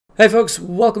Hey folks,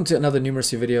 welcome to another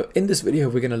numeracy video. In this video,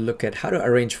 we're going to look at how to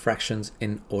arrange fractions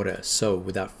in order. So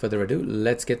without further ado,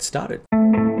 let's get started.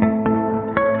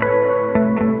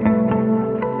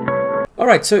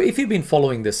 Alright, so if you've been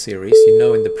following this series, you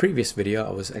know in the previous video, I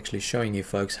was actually showing you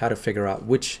folks how to figure out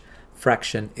which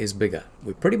fraction is bigger.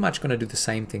 We're pretty much going to do the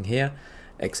same thing here,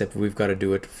 except we've got to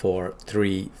do it for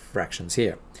three fractions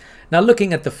here. Now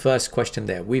looking at the first question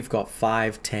there, we've got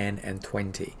 5, 10, and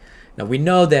 20. Now we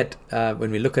know that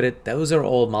when we look at it, those are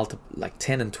all like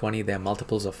 10 and 20, they're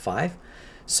multiples of 5.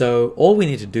 So all we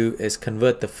need to do is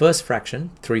convert the first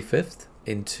fraction, 3/5,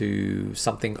 into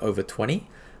something over 20,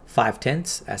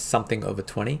 5/10 as something over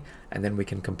 20, and then we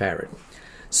can compare it.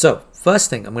 So first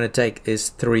thing I'm going to take is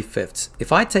 3/5.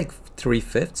 If I take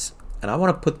 3/5 and I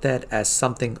want to put that as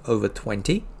something over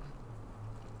 20,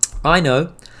 I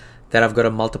know that I've got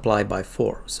to multiply by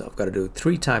 4. So I've got to do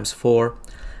 3 times 4.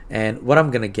 And what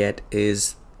I'm going to get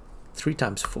is 3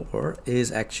 times 4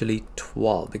 is actually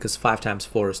 12 because 5 times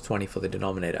 4 is 20 for the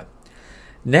denominator.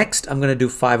 Next, I'm going to do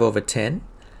 5 over 10.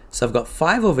 So I've got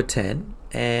 5 over 10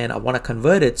 and I want to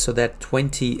convert it so that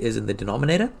 20 is in the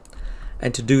denominator.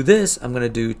 And to do this, I'm going to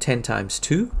do 10 times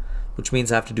 2, which means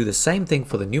I have to do the same thing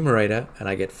for the numerator, and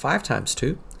I get 5 times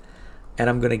 2, and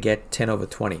I'm going to get 10 over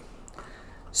 20.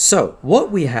 So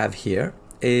what we have here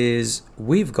is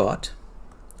we've got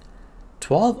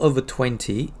 12 over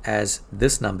 20 as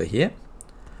this number here.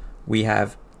 We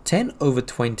have 10 over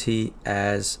 20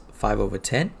 as 5 over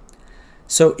 10.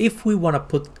 So if we want to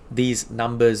put these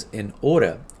numbers in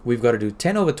order, we've got to do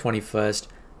 10 over 20 first,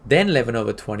 then 11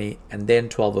 over 20, and then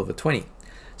 12 over 20.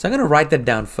 So I'm going to write that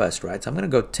down first, right? So I'm going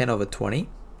to go 10 over 20.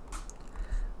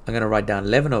 I'm going to write down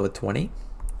 11 over 20,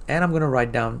 and I'm going to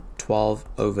write down 12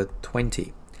 over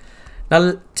 20.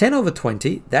 Now 10 over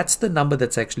 20, that's the number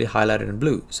that's actually highlighted in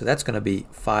blue. So that's going to be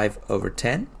 5 over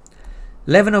 10.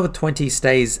 11 over 20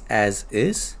 stays as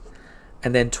is.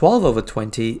 And then 12 over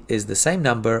 20 is the same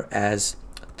number as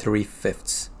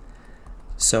 3/5.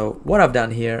 So what I've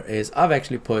done here is I've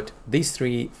actually put these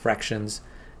three fractions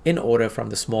in order from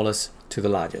the smallest to the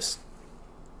largest.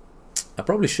 I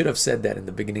probably should have said that in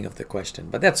the beginning of the question,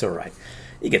 but that's all right.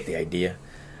 You get the idea.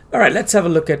 All right, let's have a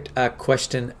look at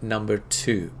question number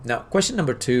 2. Now, question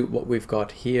number 2, what we've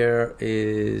got here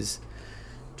is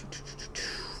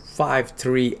 5,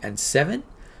 3, and 7.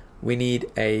 We need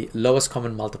a lowest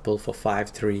common multiple for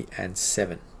 5, 3, and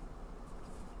 7.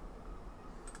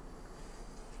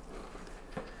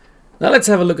 Now let's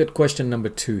have a look at question number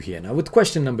 2 here. Now with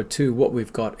question number 2, what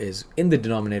we've got is in the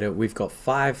denominator, we've got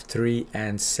 5, 3,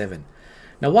 and 7.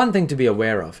 Now one thing to be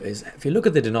aware of is if you look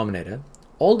at the denominator,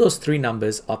 all those three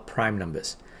numbers are prime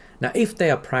numbers. Now, if they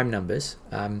are prime numbers,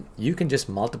 you can just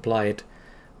multiply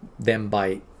them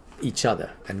by each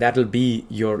other, and that'll be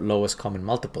your lowest common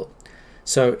multiple.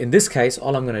 So in this case,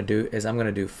 all I'm going to do is I'm going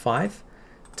to do 5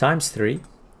 times 3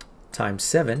 times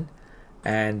 7,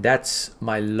 and that's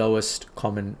my lowest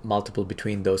common multiple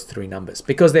between those three numbers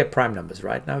because they're prime numbers,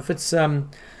 right? Now, if it's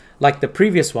like the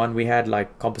previous one, we had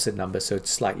like composite numbers, so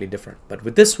it's slightly different. But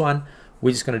with this one, we're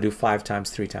just going to do 5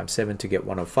 times 3 times 7 to get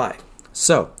 105.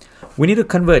 So we need to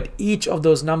convert each of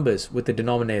those numbers with the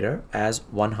denominator as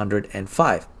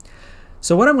 105.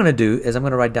 So what I'm going to do is I'm going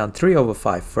to write down 3 over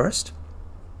 5 first.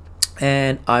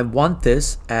 And I want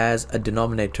this as a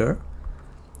denominator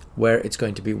where it's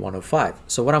going to be 105.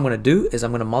 So what I'm going to do is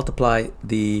I'm going to multiply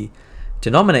the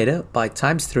denominator by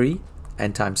times 3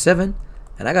 and times 7.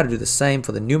 And I got to do the same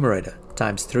for the numerator,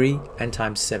 times 3 and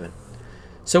times 7.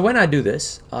 So when I do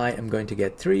this, I am going to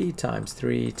get 3 times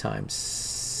 3 times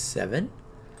 7.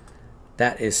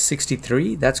 That is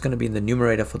 63. That's going to be in the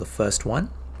numerator for the first one.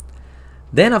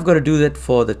 Then I've got to do that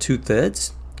for the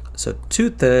 2/3. So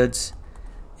 2/3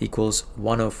 equals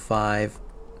 105.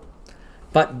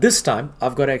 But this time,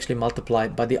 I've got to actually multiply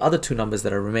by the other two numbers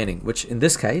that are remaining, which in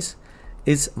this case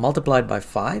is multiplied by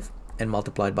 5 and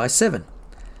multiplied by 7.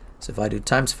 So if I do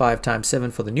times 5 times 7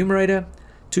 for the numerator,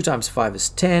 2 times 5 is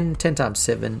 10, 10 times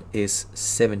 7 is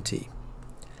 70.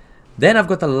 Then I've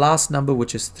got the last number,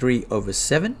 which is 3 over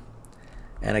 7.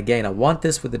 And again, I want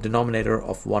this with the denominator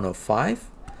of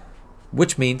 105,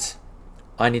 which means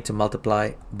I need to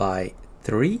multiply by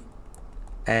 3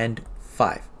 and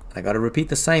 5. And I got to repeat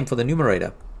the same for the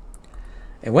numerator.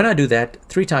 And when I do that,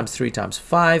 3 times 3 times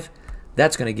 5,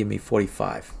 that's going to give me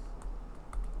 45.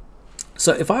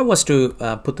 So if I was to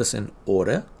put this in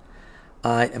order,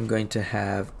 I am going to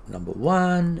have number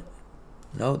 1,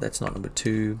 no, that's not number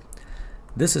 2,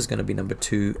 this is going to be number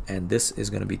 2, and this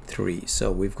is going to be 3.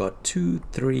 So we've got 2,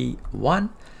 3, 1.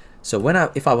 So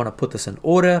if I want to put this in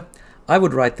order, I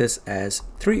would write this as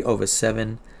 3 over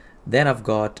 7, then I've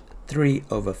got 3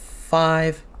 over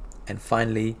 5, and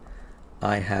finally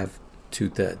I have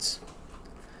 2/3.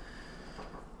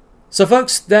 So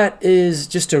folks, that is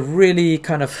just a really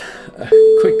kind of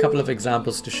quick couple of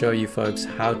examples to show you folks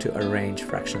how to arrange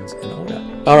fractions in order.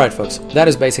 Alright folks, that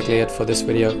is basically it for this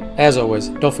video. As always,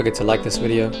 don't forget to like this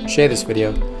video, share this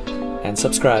video, and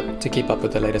subscribe to keep up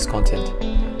with the latest content.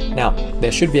 Now,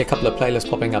 there should be a couple of playlists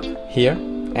popping up here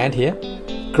and here.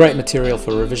 Great material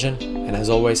for revision, and as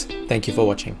always, thank you for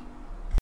watching.